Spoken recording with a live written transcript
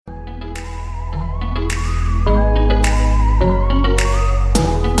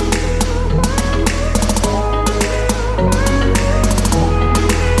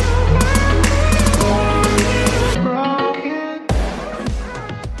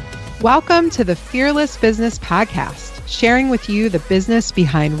Welcome to the Fearless Business Podcast, sharing with you the business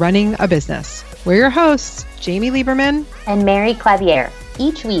behind running a business. We're your hosts, Jamie Lieberman and Mary Clavier.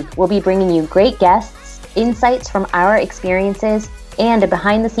 Each week, we'll be bringing you great guests, insights from our experiences, and a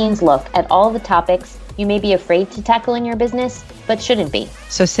behind-the-scenes look at all the topics you may be afraid to tackle in your business, but shouldn't be.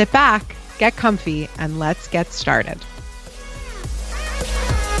 So sit back, get comfy, and let's get started.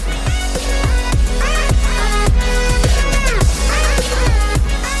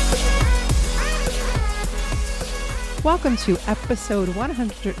 Welcome to episode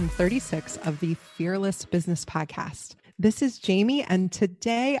 136 of the Fearless Business Podcast. This is Jamie, and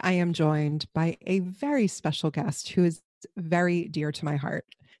today I am joined by a very special guest who is very dear to my heart.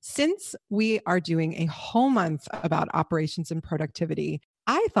 Since we are doing a whole month about operations and productivity,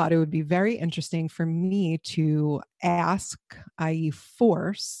 I thought it would be very interesting for me to ask, i.e.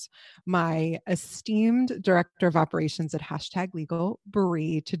 force, my esteemed director of operations at #Legal,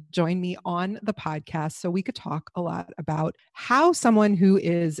 Bree, to join me on the podcast so we could talk a lot about how someone who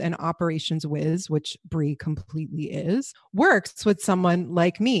is an operations whiz, which Bree completely is, works with someone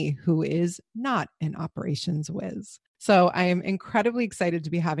like me who is not an operations whiz. So I am incredibly excited to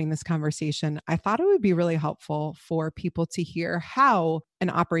be having this conversation. I thought it would be really helpful for people to hear how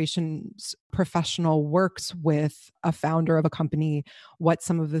an operations professional works with a founder of a company, what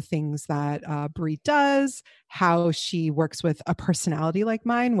some of the things that Bree does, how she works with a personality like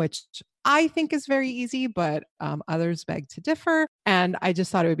mine, which I think is very easy, but others beg to differ. And I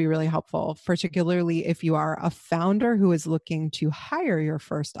just thought it would be really helpful, particularly if you are a founder who is looking to hire your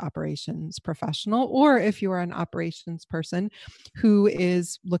first operations professional, or if you are an operations person who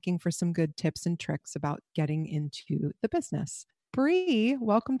is looking for some good tips and tricks about getting into the business. Bree,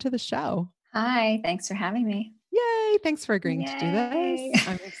 welcome to the show. Hi, thanks for having me. Yay, thanks for agreeing to do this.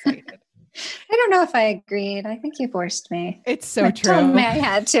 I'm excited. I don't know if I agreed. I think you forced me. It's so true. Told me I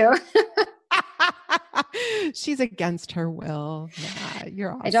had to. She's against her will. Yeah,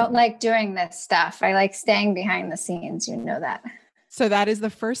 you're awesome. I don't like doing this stuff. I like staying behind the scenes. You know that. So that is the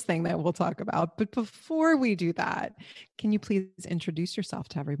first thing that we'll talk about. But before we do that, can you please introduce yourself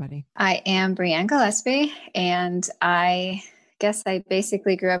to everybody? I am Brianne Gillespie, and I guess I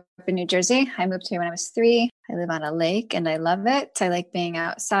basically grew up in New Jersey. I moved here when I was 3. I live on a lake and I love it. I like being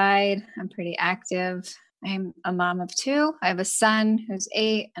outside. I'm pretty active. I'm a mom of 2. I have a son who's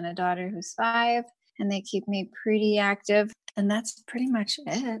 8 and a daughter who's 5, and they keep me pretty active. And that's pretty much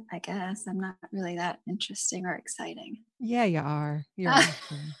it, I guess. I'm not really that interesting or exciting. Yeah, you are. You're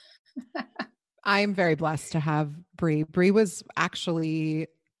awesome. I'm very blessed to have Bree. Bree was actually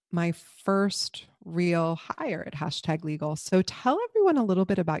my first real hire at #Legal. So tell everyone a little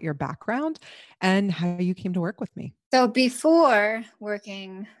bit about your background and how you came to work with me. So before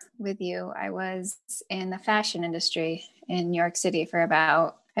working with you, I was in the fashion industry in New York City for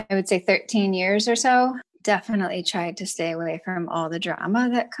about, I would say 13 years or so. Definitely tried to stay away from all the drama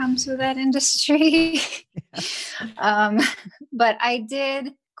that comes with that industry. But I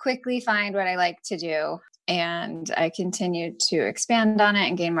did quickly find what I like to do. And I continued to expand on it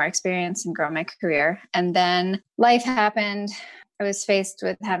and gain more experience and grow my career. And then life happened. I was faced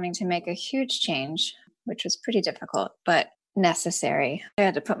with having to make a huge change, which was pretty difficult, but necessary. I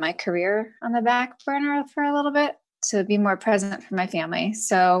had to put my career on the back burner for a little bit to be more present for my family.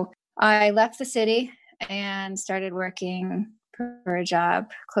 So I left the city and started working for a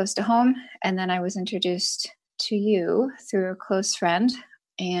job close to home. And then I was introduced to you through a close friend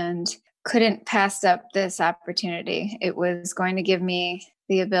and couldn't pass up this opportunity. It was going to give me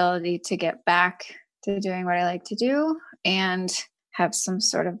the ability to get back to doing what I like to do and have some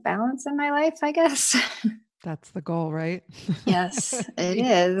sort of balance in my life, I guess. That's the goal, right? Yes, it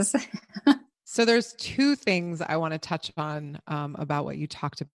is. So there's 2 things I want to touch on about what you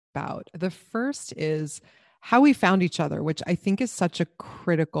talked about. The first is how we found each other, which I think is such a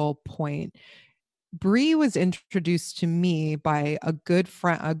critical point. Bree was introduced to me by a good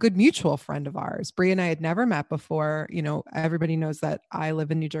friend, a good mutual friend of ours. Bree and I had never met before. You know, everybody knows that I live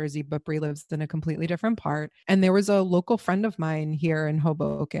in New Jersey, but Bree lives in a completely different part. And there was a local friend of mine here in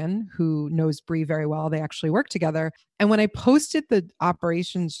Hoboken who knows Bree very well. They actually work together. And when I posted the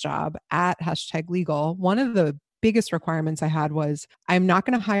operations job at #Legal, one of the biggest requirements I had was I'm not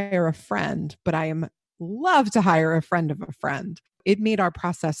going to hire a friend, but I am love to hire a friend of a friend. It made our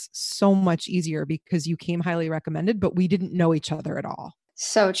process so much easier because you came highly recommended, but we didn't know each other at all.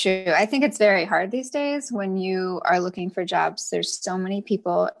 So true. I think it's very hard these days when you are looking for jobs. There's so many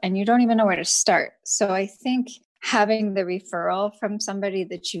people and you don't even know where to start. So I think having the referral from somebody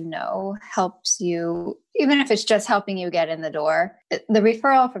that you know helps you, even if it's just helping you get in the door. The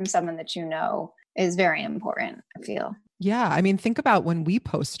referral from someone that you know is very important, I feel. Yeah. I mean, think about when we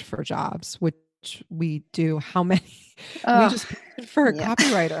post for jobs, which we do, how many we Oh, just posted for a yeah.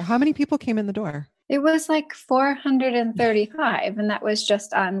 copywriter. How many people came in the door? It was like 435, and that was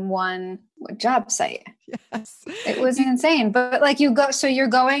just on one job site. Yes. It was insane. But like so you're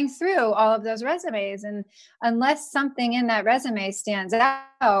going through all of those resumes, and unless something in that resume stands out,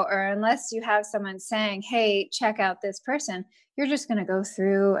 or unless you have someone saying, hey, check out this person, you're just going to go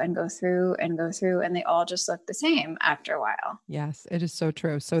through and go through and go through, and they all just look the same after a while. Yes, it is so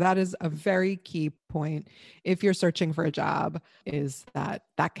true. So that is a very key point. If you're searching for a job, is that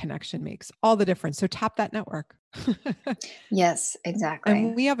connection makes all the difference. So tap that network. Yes, exactly.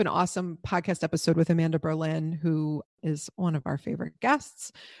 And we have an awesome podcast episode with Amanda Berlin, who is one of our favorite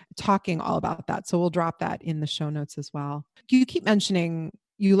guests, talking all about that. So we'll drop that in the show notes as well. You keep mentioning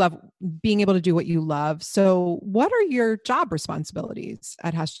you love being able to do what you love. So what are your job responsibilities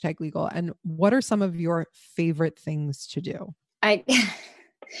at Hashtag Legal? And what are some of your favorite things to do? I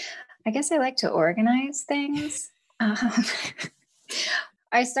guess I like to organize things.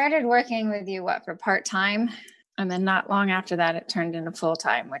 I started working with you, for part-time? And then not long after that, it turned into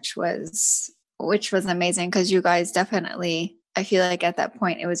full-time, which was amazing, because you guys definitely, I feel like at that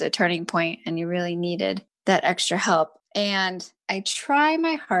point, it was a turning point and you really needed that extra help. And I try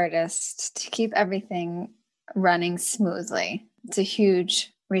my hardest to keep everything running smoothly. It's a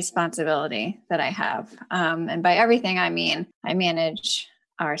huge responsibility that I have. And by everything, I mean, I manage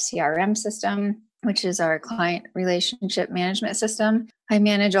our CRM system, which is our client relationship management system. I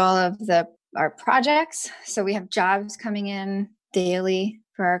manage all of our projects. So we have jobs coming in daily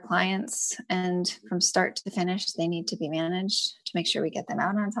for our clients, and from start to finish, they need to be managed to make sure we get them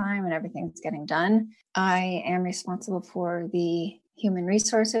out on time and everything's getting done. I am responsible for the human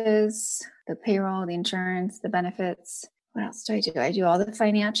resources, the payroll, the insurance, the benefits. What else do? I do all the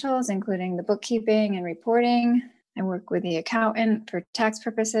financials, including the bookkeeping and reporting. I work with the accountant for tax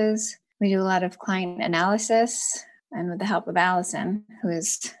purposes. We do a lot of client analysis, and with the help of Allison, who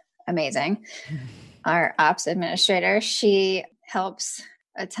is amazing, our ops administrator, she helps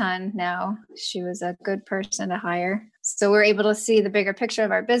a ton now. She was a good person to hire. So we're able to see the bigger picture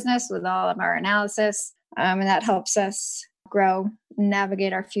of our business with all of our analysis. And that helps us grow,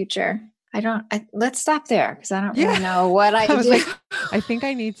 navigate our future. Let's stop there, because I don't really know what I do. Like, I think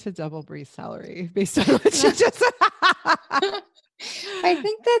I need to double Bree's salary based on what you just said. I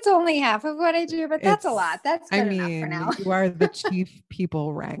think that's only half of what I do, but that's a lot. That's good enough for now. You are the chief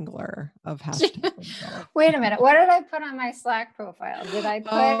people wrangler of Hashtag Legal. Wait a minute. What did I put on my Slack profile? Did I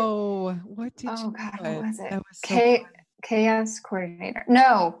put? What did you God, put? what was it? That was chaos coordinator.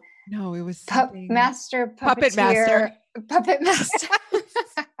 No, it was puppet master.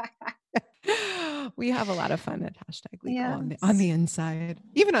 We have a lot of fun at Hashtag Legal on the inside,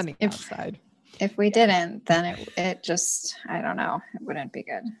 even on the outside. If we didn't, then it just, I don't know, it wouldn't be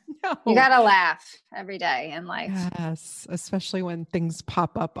good. No. You got to laugh every day in life. Yes, especially when things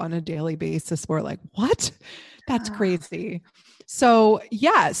pop up on a daily basis. We're like, what? That's crazy. So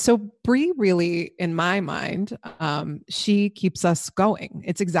Bree really, in my mind, she keeps us going.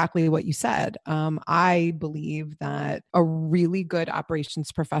 It's exactly what you said. I believe that a really good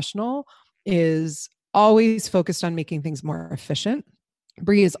operations professional is always focused on making things more efficient.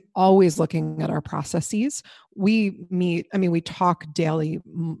 Bree is always looking at our processes. We meet, we talk daily,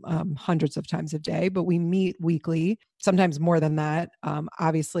 hundreds of times a day, but we meet weekly, sometimes more than that.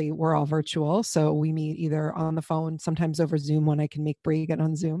 Obviously, we're all virtual. So we meet either on the phone, sometimes over Zoom when I can make Bree get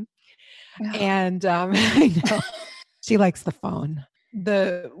on Zoom. Oh. And I know she likes the phone.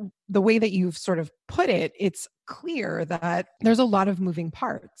 The way that you've sort of put it, it's clear that there's a lot of moving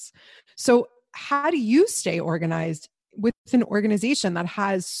parts. So how do you stay organized with an organization that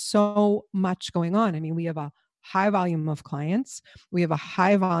has so much going on? We have a high volume of clients. We have a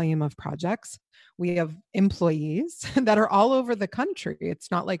high volume of projects. We have employees that are all over the country.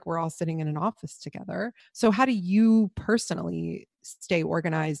 It's not like we're all sitting in an office together. So how do you personally stay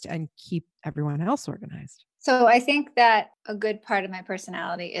organized and keep everyone else organized? So I think that a good part of my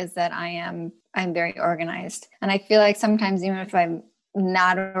personality is that I'm very organized. And I feel like sometimes, even if I'm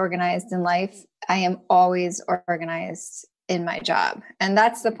not organized in life, I am always organized in my job. And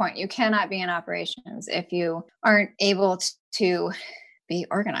that's the point. You cannot be in operations if you aren't able to be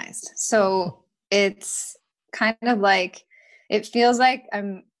organized. So it's kind of like, it feels like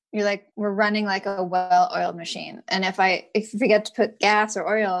we're running like a well-oiled machine. And if you forget to put gas or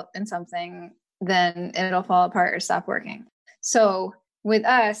oil in something, then it'll fall apart or stop working. So with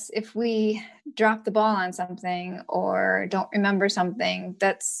us, if we drop the ball on something or don't remember something,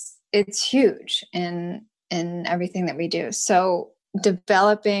 it's huge in everything that we do. So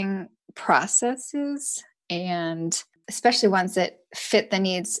developing processes and especially ones that fit the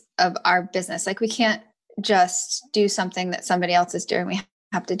needs of our business. Like we can't just do something that somebody else is doing. We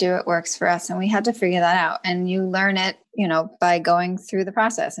have to do what works for us. And we had to figure that out. And you learn it, by going through the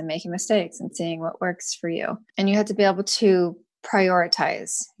process and making mistakes and seeing what works for you. And you have to be able to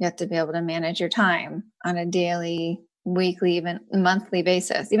prioritize. You have to be able to manage your time on a daily, weekly, even monthly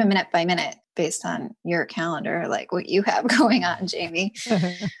basis, even minute by minute, based on your calendar, like what you have going on, Jamie.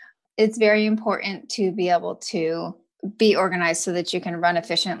 It's very important to be able to be organized so that you can run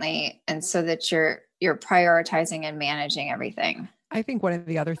efficiently and so that you're prioritizing and managing everything. I think one of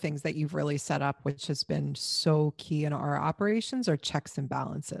the other things that you've really set up, which has been so key in our operations, are checks and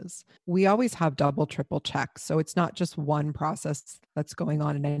balances. We always have double, triple checks. So it's not just one process that's going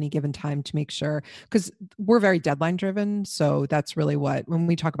on at any given time to make sure, because we're very deadline driven. So that's really when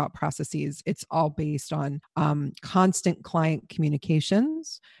we talk about processes, it's all based on constant client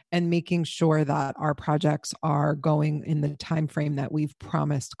communications and making sure that our projects are going in the time frame that we've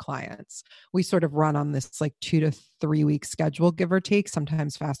promised clients. We sort of run on this like 2 to 3 week schedule, give or take,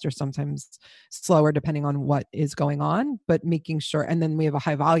 sometimes faster, sometimes slower, depending on what is going on, but making sure. And then we have a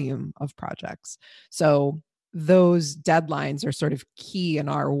high volume of projects. So those deadlines are sort of key in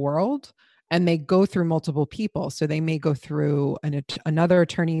our world. And they go through multiple people. So they may go through another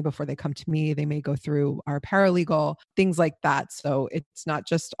attorney before they come to me. They may go through our paralegal, things like that. So it's not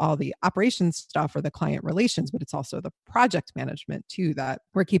just all the operations stuff or the client relations, but it's also the project management too, that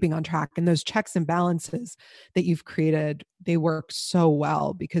we're keeping on track. And those checks and balances that you've created, they work so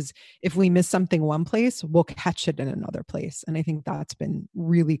well, because if we miss something one place, we'll catch it in another place. And I think that's been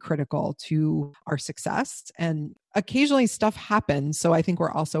really critical to our success. And occasionally stuff happens. So I think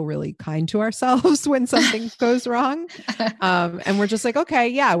we're also really kind to ourselves when something goes wrong. And we're just like, okay,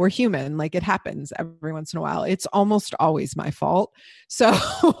 yeah, we're human. Like it happens every once in a while. It's almost always my fault. So,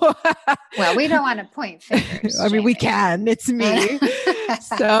 well, we don't want to point fingers. I mean, we can, it's me.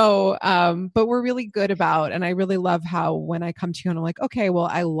 So, but we're really good about, and I really love how when I come to you and I'm like, okay, well,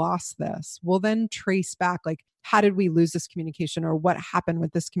 I lost this. We'll then trace back, like, how did we lose this communication, or what happened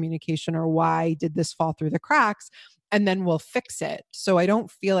with this communication, or why did this fall through the cracks? And then we'll fix it. So I don't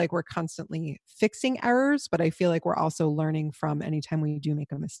feel like we're constantly fixing errors, but I feel like we're also learning from anytime we do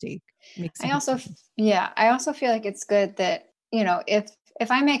make a mistake. I also feel like it's good that, if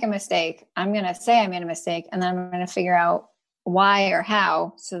I make a mistake, I'm going to say I made a mistake, and then I'm going to figure out why or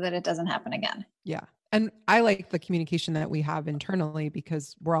how so that it doesn't happen again. Yeah. And I like the communication that we have internally,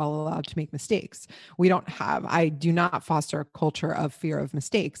 because we're all allowed to make mistakes. I do not foster a culture of fear of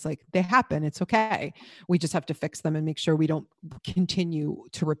mistakes. Like, they happen. It's okay. We just have to fix them and make sure we don't continue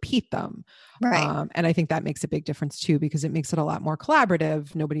to repeat them. Right. And I think that makes a big difference too, because it makes it a lot more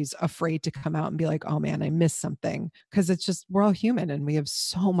collaborative. Nobody's afraid to come out and be like, oh man, I missed something. Because it's just, we're all human and we have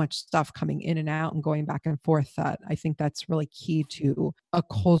so much stuff coming in and out and going back and forth, that I think that's really key to a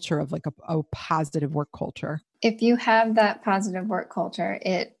culture of like a positive work culture. If you have that positive work culture,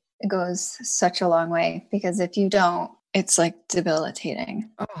 it goes such a long way, because if you don't, it's like debilitating.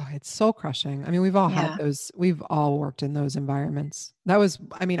 Oh, it's soul crushing. I mean, we've all had those, we've all worked in those environments. That was,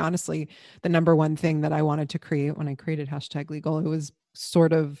 I mean, honestly, the number one thing that I wanted to create when I created #legal, it was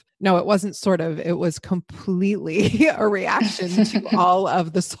it was completely a reaction to all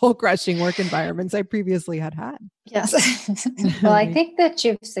of the soul crushing work environments I previously had. Yes. Well, I think that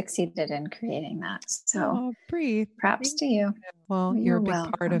you've succeeded in creating that. So props to you. Well, you're a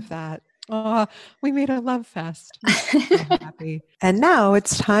big part of that. Oh, we made a love fest. I'm so happy. And now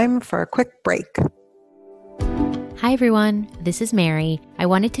it's time for a quick break. Hi everyone, this is Mary. I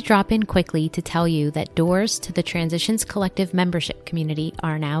wanted to drop in quickly to tell you that doors to the Transitions Collective membership community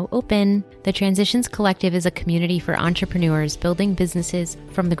are now open. The Transitions Collective is a community for entrepreneurs building businesses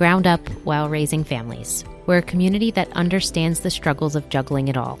from the ground up while raising families. We're a community that understands the struggles of juggling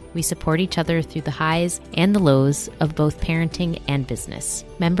it all. We support each other through the highs and the lows of both parenting and business.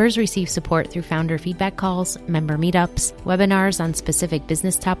 Members receive support through founder feedback calls, member meetups, webinars on specific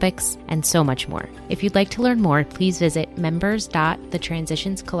business topics, and so much more. If you'd like to learn more, please visit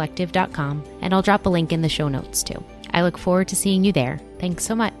members.thetransitionscollective.com, and I'll drop a link in the show notes too. I look forward to seeing you there. Thanks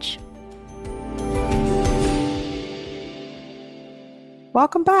so much.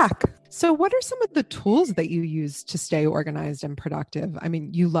 Welcome back. So what are some of the tools that you use to stay organized and productive? I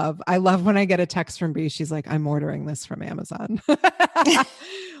mean, I love when I get a text from Bree. She's like, I'm ordering this from Amazon.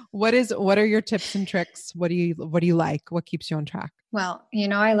 What are your tips and tricks? What do you like? What keeps you on track? Well,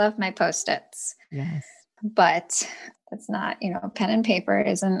 I love my Post-its. Yes. But it's not, pen and paper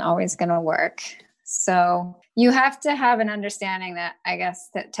isn't always going to work. So you have to have an understanding that, I guess,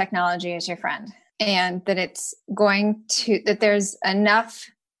 that technology is your friend, and that it's that there's enough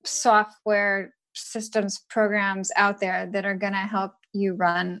software systems programs out there that are going to help you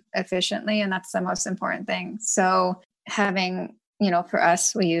run efficiently. And that's the most important thing. So having, for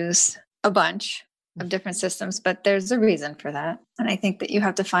us, we use a bunch of different systems, but there's a reason for that. And I think that you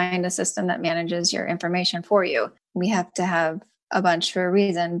have to find a system that manages your information for you. We have to have a bunch for a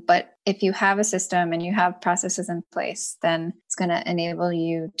reason, but if you have a system and you have processes in place, then it's going to enable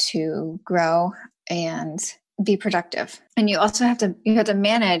you to grow and be productive. And you also have to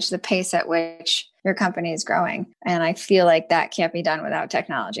manage the pace at which your company is growing. And I feel like that can't be done without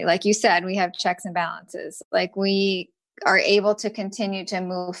technology. Like you said, we have checks and balances. Like we are able to continue to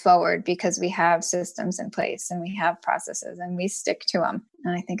move forward because we have systems in place and we have processes and we stick to them.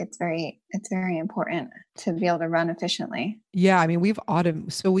 And I think it's very important to be able to run efficiently. Yeah. I mean,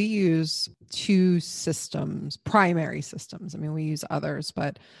 so we use two systems, primary systems. I mean, we use others,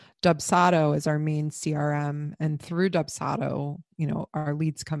 but Dubsado is our main CRM. And through Dubsado, our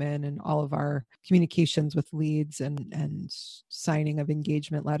leads come in and all of our communications with leads and signing of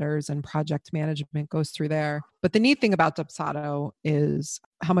engagement letters and project management goes through there. But the neat thing about Dubsado is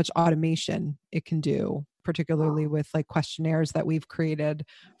how much automation it can do, particularly with like questionnaires that we've created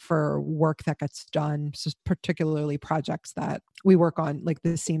for work that gets done, so particularly projects that we work on, like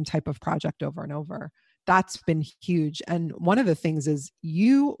the same type of project over and over. That's been huge. And one of the things is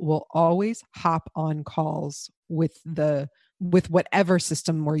you will always hop on calls with whatever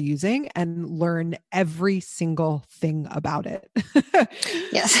system we're using and learn every single thing about it.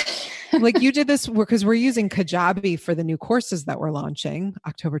 Yes. Like you did this because we're using Kajabi for the new courses that we're launching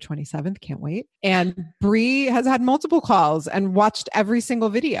October 27th. Can't wait. And Bree has had multiple calls and watched every single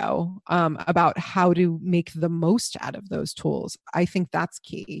video about how to make the most out of those tools. I think that's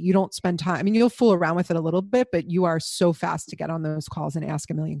key. You don't spend time. I mean, you'll fool around with it a little bit, but you are so fast to get on those calls and ask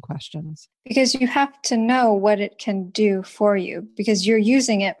a million questions. Because you have to know what it can do for you because you're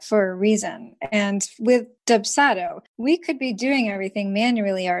using it for a reason. And with Dubsado, we could be doing everything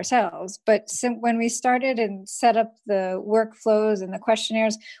manually ourselves, but when we started and set up the workflows and the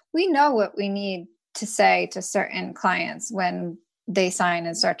questionnaires, we know what we need to say to certain clients when they sign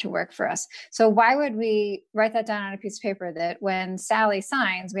and start to work for us. So why would we write that down on a piece of paper that when Sally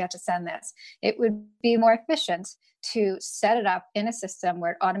signs, we have to send this? It would be more efficient to set it up in a system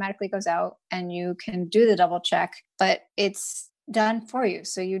where it automatically goes out and you can do the double check, but it's done for you.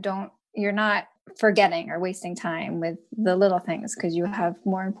 So you're not forgetting or wasting time with the little things because you have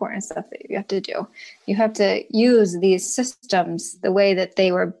more important stuff that you have to do. You have to use these systems the way that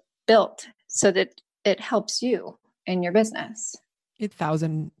they were built so that it helps you in your business.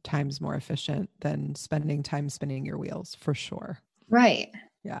 1,000 times more efficient than spending time spinning your wheels, for sure. Right.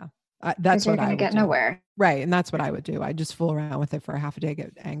 Yeah. That's what I would get do. Nowhere. Right. And that's what I would do. I just fool around with it for a half a day,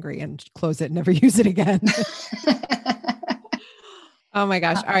 get angry and close it and never use it again. Oh my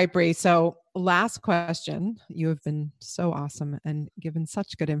gosh. All right, Bree. So last question. You have been so awesome and given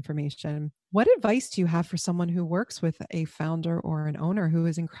such good information. What advice do you have for someone who works with a founder or an owner who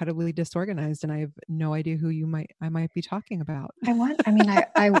is incredibly disorganized? And I have no idea who I might be talking about.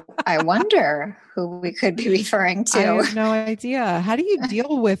 I wonder who we could be referring to. I have no idea. How do you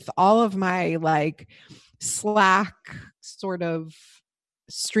deal with all of my like Slack sort of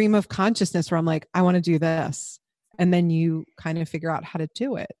stream of consciousness where I'm like, I want to do this. And then you kind of figure out how to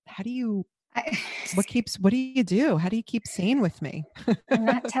do it. What do you do? How do you keep sane with me? I'm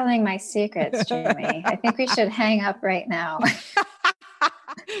not telling my secrets, Jamie. I think we should hang up right now.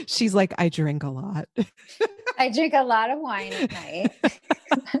 She's like, I drink a lot. I drink a lot of wine at night.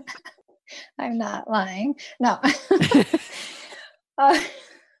 I'm not lying. No.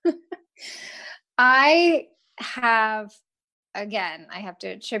 I have to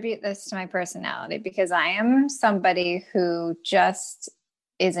attribute this to my personality because I am somebody who just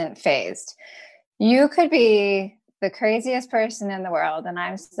isn't phased. You could be the craziest person in the world and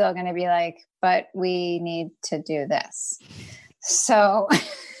I'm still going to be like, but we need to do this. So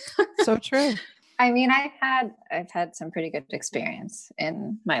true. I mean, I've had some pretty good experience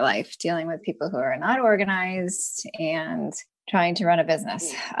in my life dealing with people who are not organized and trying to run a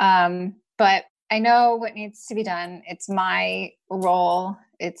business. But I know what needs to be done. It's my role.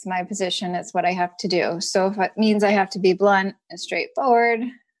 It's my position. It's what I have to do. So if it means I have to be blunt and straightforward,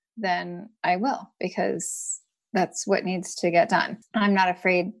 then I will, because that's what needs to get done. I'm not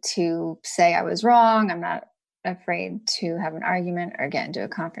afraid to say I was wrong. I'm not afraid to have an argument or get into a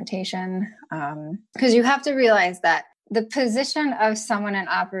confrontation. Because you have to realize that the position of someone in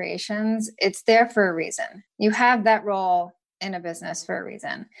operations, it's there for a reason. You have that role in a business for a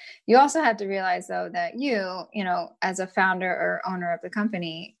reason. You also have to realize though that you as a founder or owner of the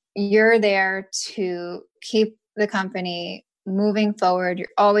company, you're there to keep the company moving forward. You're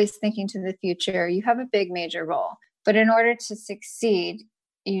always thinking to the future. You have a big major role. But in order to succeed,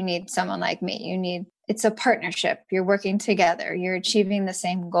 you need someone like me. It's a partnership. You're working together. You're achieving the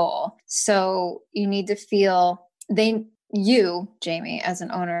same goal. So you need to feel you, Jamie, as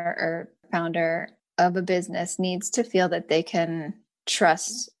an owner or founder of a business, needs to feel that they can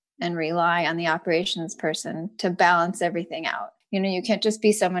trust and rely on the operations person to balance everything out. You can't just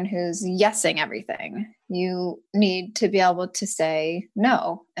be someone who's yesing everything. You need to be able to say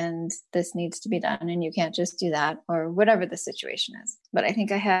no, and this needs to be done, and you can't just do that, or whatever the situation is. But I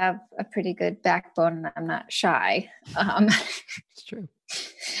think I have a pretty good backbone, and I'm not shy. It's true.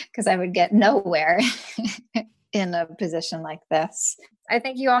 Because I would get nowhere in a position like this. I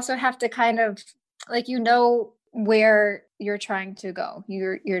think you also have to kind of where you're trying to go.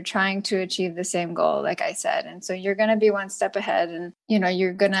 You're trying to achieve the same goal, like I said. And so you're going to be one step ahead, and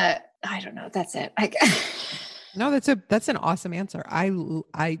you're going to, I don't know. That's it. No, that's an awesome answer.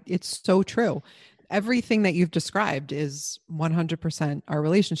 It's so true. Everything that you've described is 100% our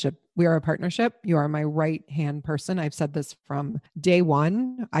relationship. We are a partnership. You are my right-hand person. I've said this from day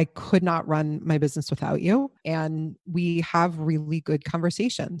one. I could not run my business without you. And we have really good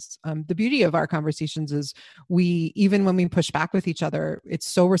conversations. The beauty of our conversations is even when we push back with each other, it's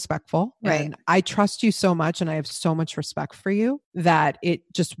so respectful. Right. And I trust you so much, and I have so much respect for you that it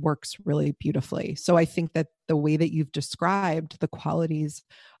just works really beautifully. So I think that the way that you've described the qualities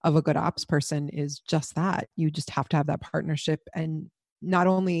of a good ops person is just that. You just have to have that partnership, and not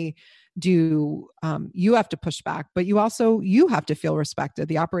only do you have to push back, but you have to feel respected.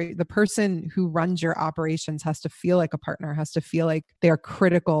 The person who runs your operations has to feel like a partner, has to feel like they are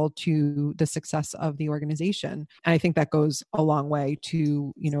critical to the success of the organization. And I think that goes a long way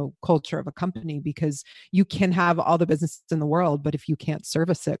to, culture of a company, because you can have all the business in the world, but if you can't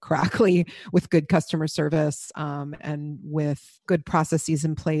service it correctly with good customer service, and with good processes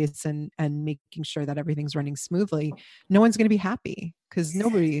in place, and making sure that everything's running smoothly, no one's going to be happy. Because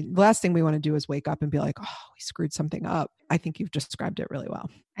the last thing we want to do is wake up and be like, oh, we screwed something up. I think you've described it really well.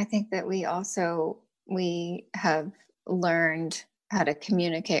 I think that we have learned how to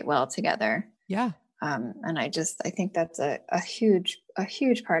communicate well together. Yeah. And I think that's a huge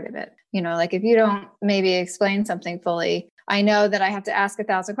part of it. If you don't maybe explain something fully, I know that I have to ask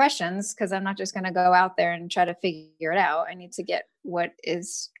 1,000 questions, because I'm not just going to go out there and try to figure it out. I need to get what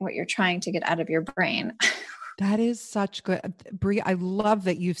you're trying to get out of your brain. That is such good. Bree, I love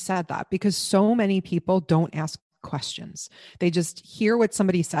that you've said that, because so many people don't ask questions. They just hear what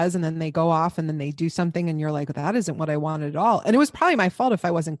somebody says, and then they go off and then they do something, and you're like, that isn't what I wanted at all. And it was probably my fault if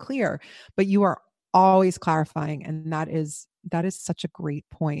I wasn't clear, but you are always clarifying. And that is such a great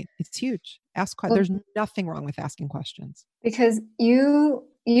point. It's huge. Ask questions. There's nothing wrong with asking questions. Because you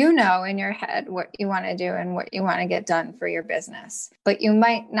know in your head what you want to do and what you want to get done for your business, but you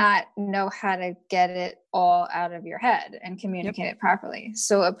might not know how to get it all out of your head and communicate it properly.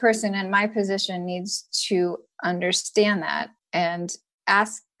 So a person in my position needs to understand that and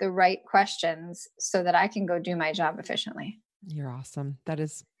ask the right questions so that I can go do my job efficiently. You're awesome. That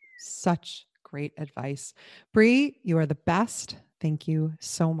is such great advice. Bree, you are the best. Thank you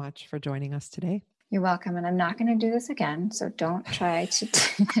so much for joining us today. You're welcome. And I'm not going to do this again. So don't try to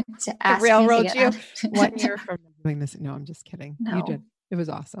ask railroad me to you 1 year from doing this. No, I'm just kidding. No. You did. It was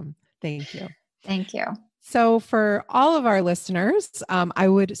awesome. Thank you. Thank you. So for all of our listeners, I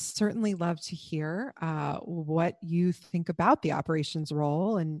would certainly love to hear what you think about the operations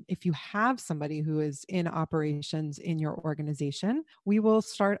role. And if you have somebody who is in operations in your organization, we will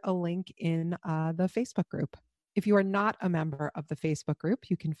start a link in the Facebook group. If you are not a member of the Facebook group,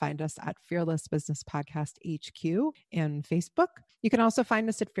 you can find us at Fearless Business Podcast HQ in Facebook. You can also find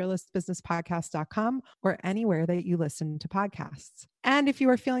us at fearlessbusinesspodcast.com or anywhere that you listen to podcasts. And if you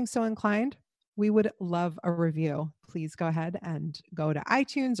are feeling so inclined, we would love a review. Please go ahead and go to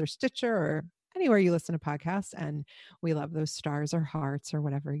iTunes or Stitcher or anywhere you listen to podcasts. And we love those stars or hearts or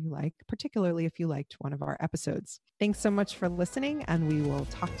whatever you like, particularly if you liked one of our episodes. Thanks so much for listening, and we will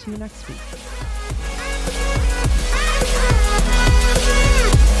talk to you next week.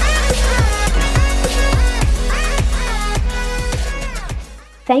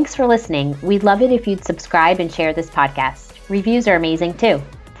 Thanks for listening. We'd love it if you'd subscribe and share this podcast. Reviews are amazing too.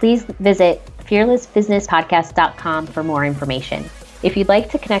 Please visit fearlessbusinesspodcast.com for more information. If you'd like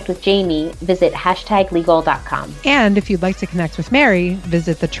to connect with Jamie, visit #legal.com. And if you'd like to connect with Mary,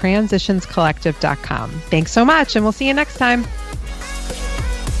 visit thetransitionscollective.com. Thanks so much, and we'll see you next time.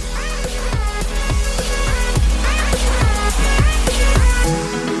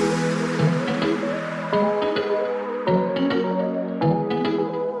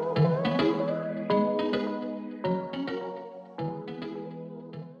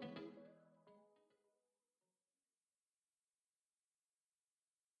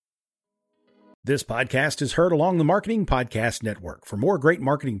 This podcast is heard along the Marketing Podcast Network. For more great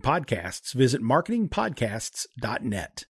marketing podcasts, visit marketingpodcasts.net.